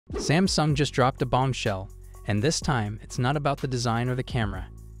Samsung just dropped a bombshell, and this time it's not about the design or the camera,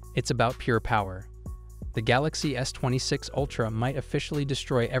 it's about pure power. The Galaxy S26 Ultra might officially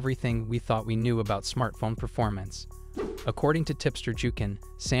destroy everything we thought we knew about smartphone performance. According to tipster Jukin,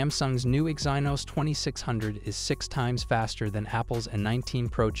 Samsung's new Exynos 2600 is 6 times faster than Apple's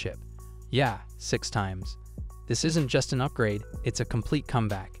A19 Pro chip. Yeah, 6 times. This isn't just an upgrade, it's a complete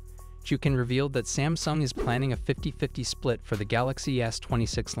comeback. Jukin revealed that Samsung is planning a 50-50 split for the Galaxy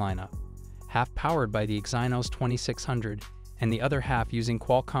S26 lineup, half powered by the Exynos 2600 and the other half using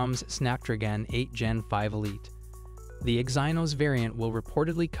Qualcomm's Snapdragon 8 Gen 5 Elite. The Exynos variant will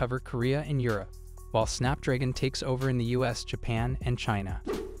reportedly cover Korea and Europe, while Snapdragon takes over in the US, Japan, and China.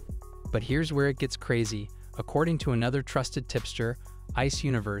 But here's where it gets crazy. According to another trusted tipster, Ice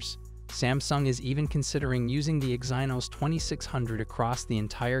Universe, Samsung is even considering using the Exynos 2600 across the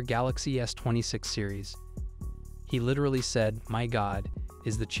entire Galaxy S26 series. He literally said, "My God,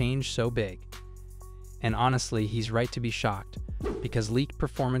 is the change so big?" And honestly, he's right to be shocked, because leaked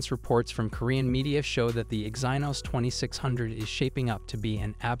performance reports from Korean media show that the Exynos 2600 is shaping up to be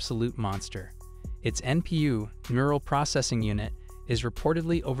an absolute monster. Its NPU, Neural Processing Unit, is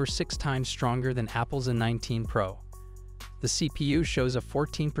reportedly over 6 times stronger than Apple's A19 Pro. The CPU shows a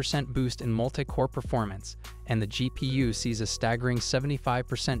 14% boost in multi-core performance, and the GPU sees a staggering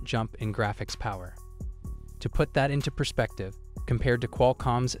 75% jump in graphics power. To put that into perspective, compared to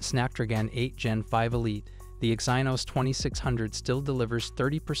Qualcomm's Snapdragon 8 Gen 5 Elite, the Exynos 2600 still delivers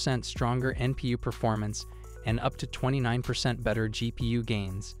 30% stronger NPU performance and up to 29% better GPU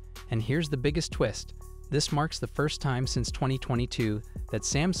gains. And here's the biggest twist. This marks the first time since 2022 that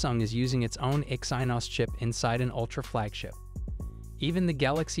Samsung is using its own Exynos chip inside an Ultra flagship. Even the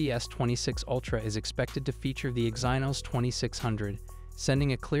Galaxy S26 Ultra is expected to feature the Exynos 2600,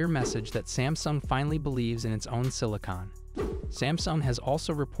 sending a clear message that Samsung finally believes in its own silicon. Samsung has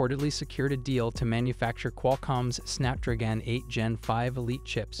also reportedly secured a deal to manufacture Qualcomm's Snapdragon 8 Gen 5 Elite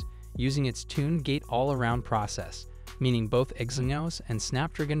chips using its tuned gate all-around process, meaning both Exynos and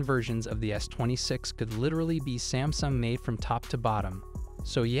Snapdragon versions of the S26 could literally be Samsung made from top to bottom.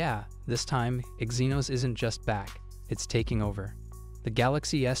 So yeah, this time, Exynos isn't just back, it's taking over. The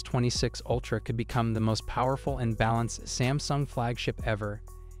Galaxy S26 Ultra could become the most powerful and balanced Samsung flagship ever,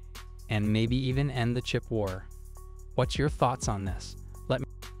 and maybe even end the chip war. What's your thoughts on this?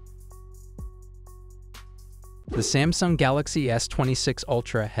 The Samsung Galaxy S26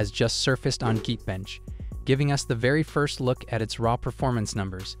 Ultra has just surfaced on Geekbench, giving us the very first look at its raw performance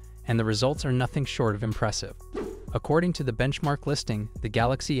numbers, and the results are nothing short of impressive. According to the benchmark listing, the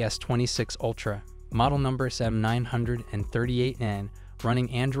Galaxy S26 Ultra, model number M938N,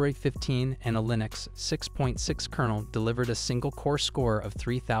 running Android 15 and a Linux 6.6 kernel, delivered a single-core score of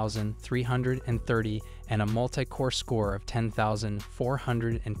 3,330 and a multi-core score of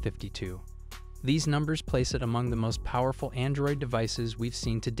 10,452. These numbers place it among the most powerful Android devices we've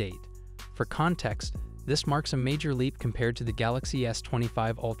seen to date. For context, this marks a major leap compared to the Galaxy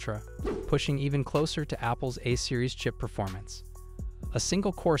S25 Ultra, pushing even closer to Apple's A-series chip performance. A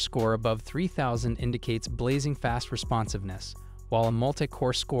single-core score above 3,000 indicates blazing fast responsiveness, while a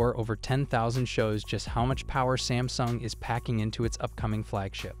multi-core score over 10,000 shows just how much power Samsung is packing into its upcoming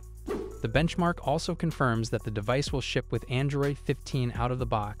flagship. The benchmark also confirms that the device will ship with Android 15 out of the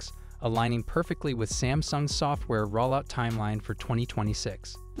box, aligning perfectly with Samsung's software rollout timeline for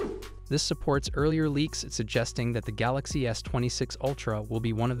 2026. This supports earlier leaks suggesting that the Galaxy S26 Ultra will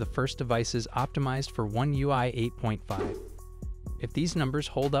be one of the first devices optimized for One UI 8.5. If these numbers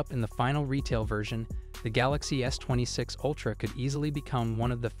hold up in the final retail version, the Galaxy S26 Ultra could easily become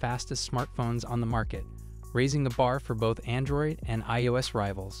one of the fastest smartphones on the market, raising the bar for both Android and iOS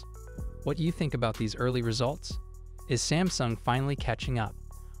rivals. What do you think about these early results? Is Samsung finally catching up,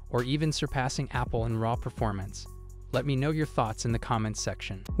 or even surpassing Apple in raw performance? Let me know your thoughts in the comments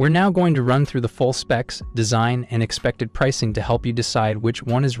section. We're now going to run through the full specs, design, and expected pricing to help you decide which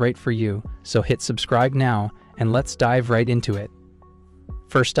one is right for you, so hit subscribe now, and let's dive right into it.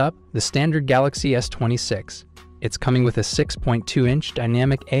 First up, the standard Galaxy S26. It's coming with a 6.2-inch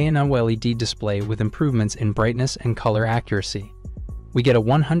dynamic A&OLED display with improvements in brightness and color accuracy. We get a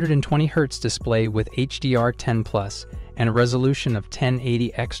 120Hz display with HDR10+ and a resolution of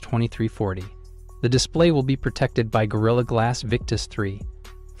 1080x2340. The display will be protected by Gorilla Glass Victus 3.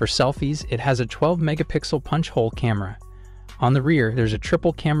 For selfies, it has a 12-megapixel punch-hole camera. On the rear, there's a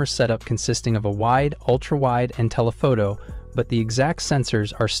triple camera setup consisting of a wide, ultra-wide, and telephoto, but the exact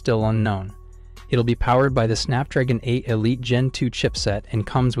sensors are still unknown. It'll be powered by the Snapdragon 8 Elite Gen 2 chipset and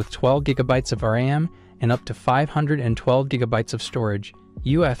comes with 12GB of RAM and up to 512GB of storage,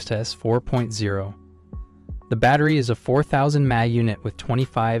 UFS 4.0. The battery is a 4000 mAh unit with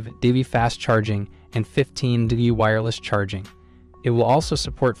 25 dB fast charging and 15 dB wireless charging. It will also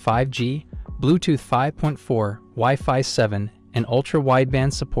support 5G, Bluetooth 5.4, Wi-Fi 7, and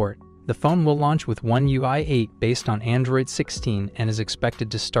ultra-wideband support. The phone will launch with One UI 8 based on Android 16 and is expected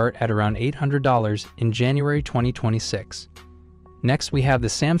to start at around $800 in January 2026. Next, we have the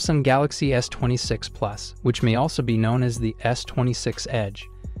Samsung Galaxy S26 Plus, which may also be known as the S26 Edge.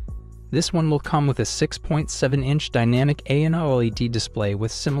 This one will come with a 6.7-inch dynamic AMOLED display with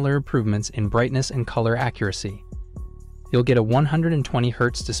similar improvements in brightness and color accuracy. You'll get a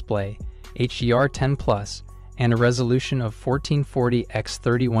 120Hz display, HDR10+, and a resolution of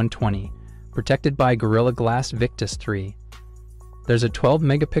 1440x3120, protected by Gorilla Glass Victus 3. There's a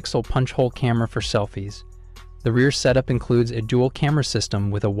 12-megapixel punch-hole camera for selfies. The rear setup includes a dual camera system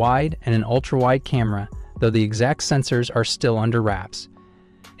with a wide and an ultra-wide camera, though the exact sensors are still under wraps.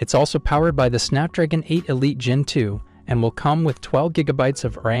 It's also powered by the Snapdragon 8 Elite Gen 2 and will come with 12 GB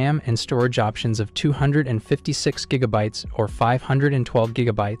of RAM and storage options of 256 GB or 512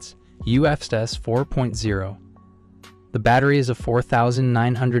 GB, UFS 4.0. The battery is a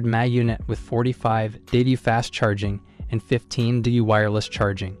 4900 mAh unit with 45 dB fast charging and 15 dB wireless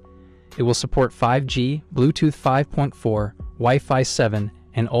charging. It will support 5G, Bluetooth 5.4, Wi-Fi 7,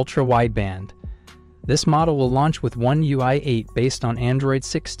 and ultra-wideband. This model will launch with One UI 8 based on Android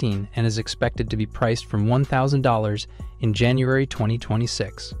 16 and is expected to be priced from $1,000 in January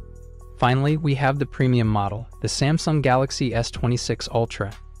 2026. Finally, we have the premium model, the Samsung Galaxy S26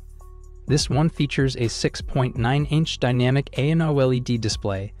 Ultra. This one features a 6.9-inch dynamic AMOLED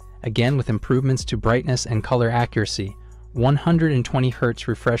display, again with improvements to brightness and color accuracy, 120Hz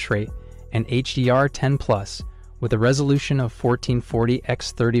refresh rate, and HDR10+, with a resolution of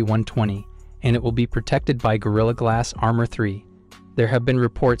 1440x3120, and it will be protected by Gorilla Glass Armor 3. There have been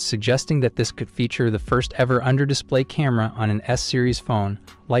reports suggesting that this could feature the first ever under-display camera on an S-series phone,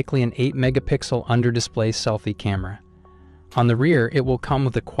 likely an 8-megapixel under-display selfie camera. On the rear, it will come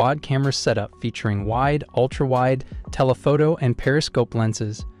with a quad camera setup featuring wide, ultra-wide, telephoto, and periscope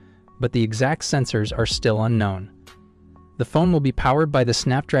lenses, but the exact sensors are still unknown. The phone will be powered by the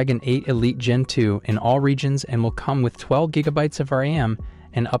Snapdragon 8 Elite Gen 2 in all regions and will come with 12 GB of RAM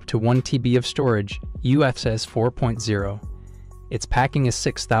and up to 1 TB of storage, UFS 4.0. It's packing a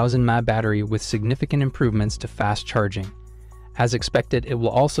 6000 mAh battery with significant improvements to fast charging. As expected, it will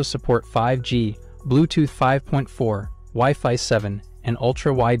also support 5G, Bluetooth 5.4, Wi-Fi 7, and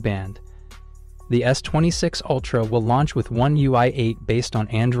ultra-wideband. The S26 Ultra will launch with One UI 8 based on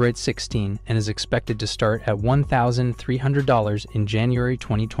Android 16 and is expected to start at $1,300 in January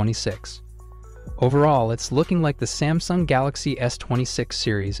 2026. Overall, it's looking like the Samsung Galaxy S26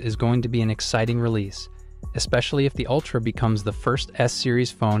 series is going to be an exciting release, especially if the Ultra becomes the first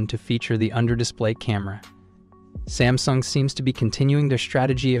S-series phone to feature the under-display camera. Samsung seems to be continuing their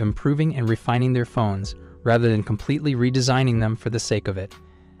strategy of improving and refining their phones, rather than completely redesigning them for the sake of it.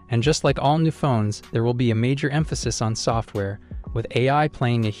 And just like all new phones, there will be a major emphasis on software, with AI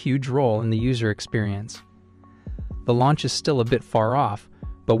playing a huge role in the user experience. The launch is still a bit far off,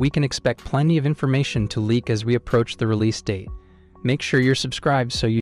 but we can expect plenty of information to leak as we approach the release date. Make sure you're subscribed so you